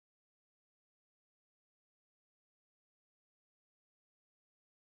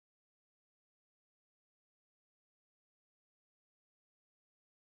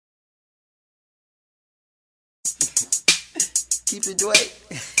Keep it Dwight.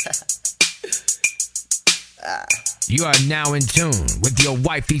 You are now in tune with your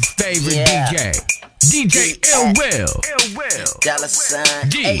wifey's favorite DJ. DJ Ill Will. Dollar sign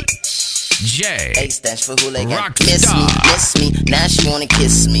DJ A stands for who they got. Rockstar. Miss me, now she wanna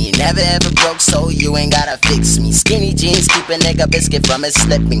kiss me. Never ever broke, so you ain't gotta fix me. Skinny jeans keep a nigga biscuit from his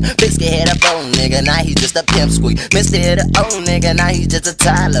slipping. Biscuit hit a bone nigga, now he's just a pimp squeak. Mr. hit a old nigga, now he's just a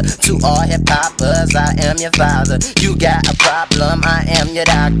Tyler. To all hip hoppers, I am your father. You got a problem, I am your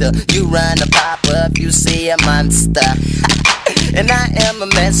doctor. You run the pop up, you see a monster. And I am a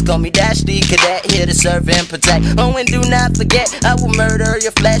mess, call me Dash D Cadet, here to serve and protect. Oh, and do not forget, I will murder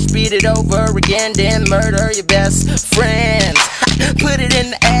your flesh, beat it over again, then murder your best friends. Put it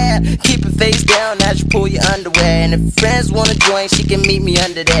in the air, keep it face down as you pull your underwear. And if friends wanna join, she can meet me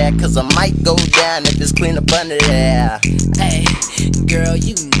under there, cause I might go down if it's clean up under there. Hey, girl,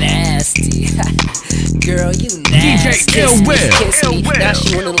 you nasty. Girl, you nasty. DJ Ill Will. Kiss me. Now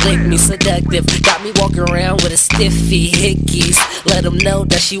she wanna lick me, seductive. Got me walking around with a stiffy hickeys. Let them know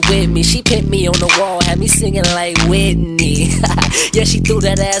that she with me. She pinned me on the wall, had me singing like Whitney. Yeah, she threw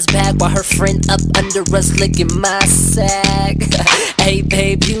that ass back while her friend up under us licking my sack. Hey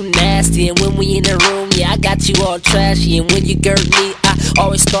babe, you nasty. And when we in the room, yeah, I got you all trashy. And when you girt me, I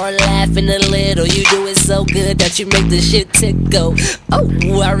always start laughing a little. You do it so good that you make the shit tickle.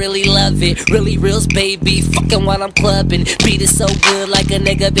 Oh, I really love it. Really reals, baby. Fucking while I'm clubbing. Beat it so good like a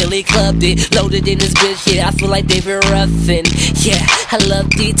nigga Billy clubbed it. Loaded in this bitch, yeah, I feel like David Ruffin. Yeah, I love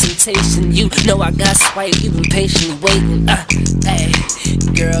the temptation. You know I got swipe, you been patiently waiting. Hey,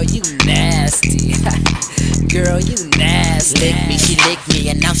 girl, you nasty. Girl, you nasty. Lick me, she licked me,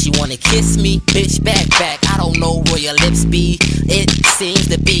 and now she wanna kiss me. Bitch, back, I don't know where your lips be. It seems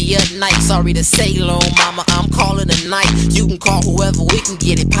to be a night. Sorry to say, little mama, I'm calling a night. You can call whoever, we can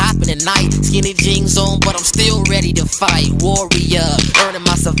get it poppin' tonight. Skinny jeans on, but I'm still ready to fight. Warrior, earning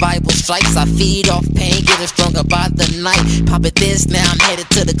my survival stripes. I feed off pain, getting stronger by the night. Pop it this, now I'm headed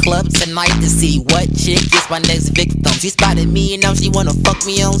to the club tonight to see what chick is my next victim. She spotted me, and now she wanna fuck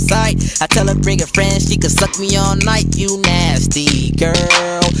me on sight. I tell her bring a friend, she could suck me all night. You nasty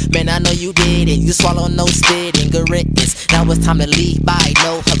girl, man, I know you did it. You swallow no spit and goodness. Now it's time to leave by,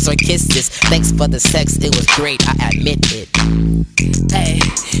 no hugs or kisses. Thanks for the sex, it was great, I admit it. Hey,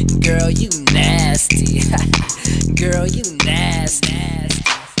 girl, you nasty. Girl, you nasty.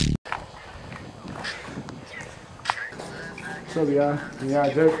 What's up, y'all? Can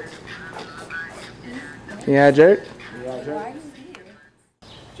y'all jerk? Can y'all jerk?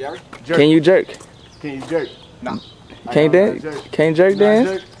 Jerry? Can you jerk? Can you jerk? No. Can't dance? Can't jerk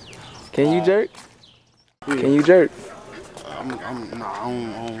dance? Can you jerk? Can you jerk?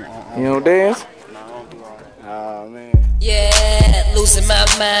 You don't dance? Oh man. Yeah, losing my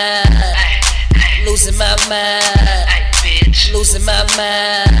mind. Losing my mind. Losing my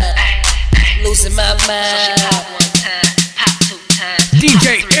mind. Losing my mind.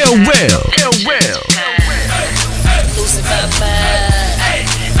 DJ Ill Will. Losing my mind.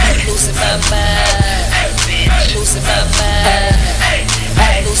 Losing my mind. Losing my mind.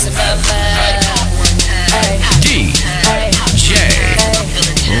 Losing my mind. DJ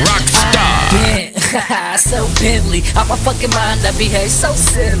Rockstar. So Bentley, out my fucking mind, I behave so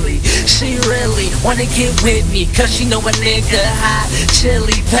silly. She really wanna get with me, cause she know a nigga hot.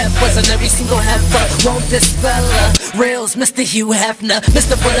 Chili peppers on every single heifer. Want this fella? Rails, Mr. Hugh Hefner.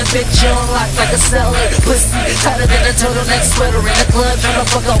 Mr. Put a bitch on lock like a cellar. Pussy tighter than a turtleneck sweater. In the club tryna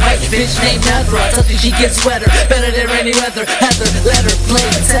fuck a white bitch named Heather. I tell you she gets wetter, better than rainy weather. Heather, let her play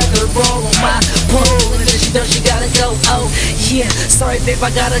tether, roll on my pole. And then she knows she gotta go. Oh yeah, sorry babe, I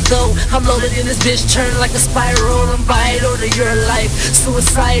gotta go. I'm loaded in this bitch, turn like a spiral. I'm vital to your life,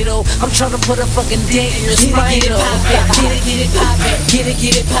 suicidal. I'm tryna put a fucking dent in your spinal. Get it poppin',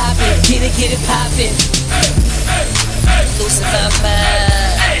 get it poppin', get it poppin'. Losing my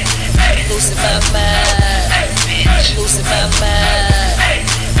mind, losing my mind, losing my mind,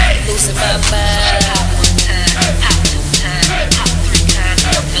 losing my mind.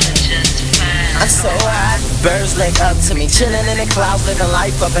 I'm so hot, birds leg up to me, chillin' in the cloud, living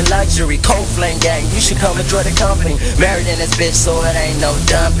life up in luxury. Cold flame gang, you should come enjoy the company. Married in this bitch, so it ain't no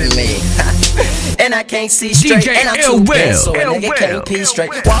dumping me. And I can't see straight, DJ and I'm Ill too Will. big, so a nigga can't pee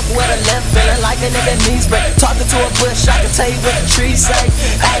straight. Walk with a limp, feeling like a nigga knees break. Talking to a bush, I can tell you what the trees say.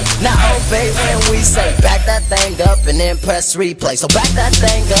 Hey, now obey when we say, back that thing up and then press replay. So back that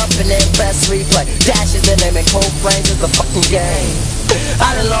thing up and then press replay. Dash is the name and cold flames is the fucking game.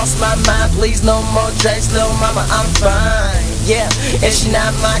 I done lost my mind, please no more Jake's little mama, I'm fine. Yeah, and she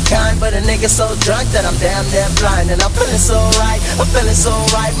not my kind, but a nigga so drunk that I'm damn near blind. And I'm feeling so right, I'm feeling so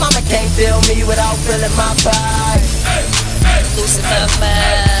right. Mama can't feel me without feeling my vibe. losing my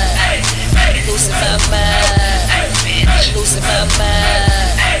mind, losing my mind, losing my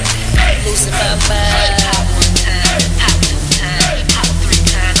mind, losing my mind.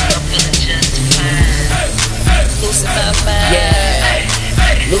 Losing my mind,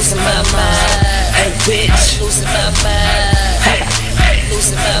 yeah, losing my mind, hey bitch, losing my mind,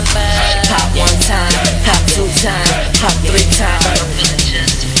 losing my mind. Pop one time, pop two times, pop three times.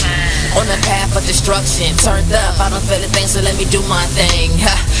 On the path of destruction, turned up, I don't feel a thing, so let me do my thing.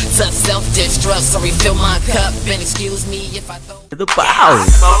 Tough self-destruct, so refill my cup, and excuse me if I throw To the bow. I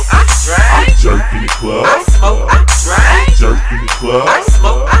smoke, I drink. Jerk in the club. I smoke, I drink. Jerk in the club. I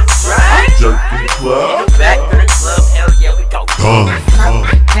smoke, I drink. Jerk in the club. Back to the club, hell yeah, we go. Smoke,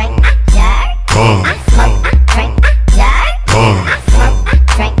 drink, jerk. Smoke, drink, jerk. Smoke,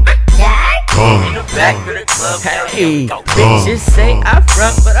 drink, jerk. Back to the club, hell yeah, we go. Bitches say I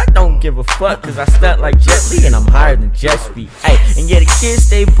front, but I don't give a fuck, cause I stunt like Jet Li and I'm higher than Jet Speed. Ay, and yeah, the kids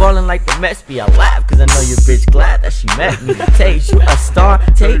stay ballin' like the Mets be. I laugh cause I know your bitch glad that she met me. Tay, is you a star?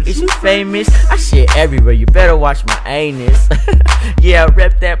 Tay, is you famous? I shit everywhere, you better watch my anus. Yeah, I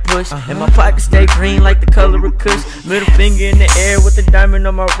rep that push, and my pockets stay green like the color of Kush. Middle finger in the air with a diamond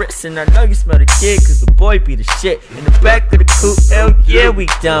on my wrist, and I know you smell the kid cause the boy be the shit. In the back of the coupe, hell yeah, we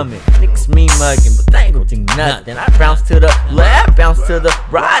dummin'. Niggas me muggin', but they ain't gon' do nothing. I bounce to the left, bounce to the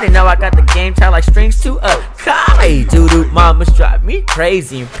right, and now I got the game tied like strings to a collie. Doo-doo, mamas drive me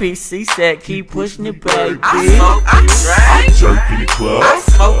crazy, and PC said keep pushing it, baby. I smoke, I drink. Jerk in the club. I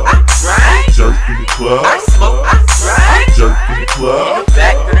smoke, I drink. Jerk in the club. I smoke, I drink. Jerk in the club.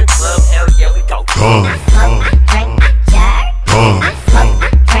 Back to the club, hell yeah, we go. Smoke, drink, jerk. Smoke,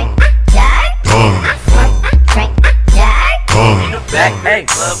 drink, jerk. Smoke, drink, jerk. Back to the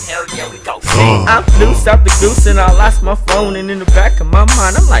club, hell yeah, we go. I'm loose out the goose and I lost my phone, and in the back of my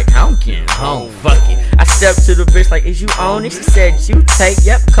mind I'm like, I'm getting home, fuck it. I stepped to the bitch like, is you on it? She said, you take,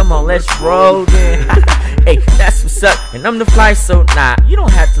 yep, come on, let's roll then. Hey, that's what's up, and I'm the fly, so nah, you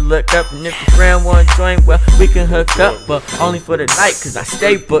don't have to look up. And if your friend wanna join, well, we can hook up, but only for the night, cause I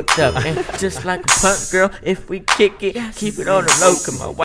stay booked up. And just like a punk girl, if we kick it, keep it on the low, cause my wife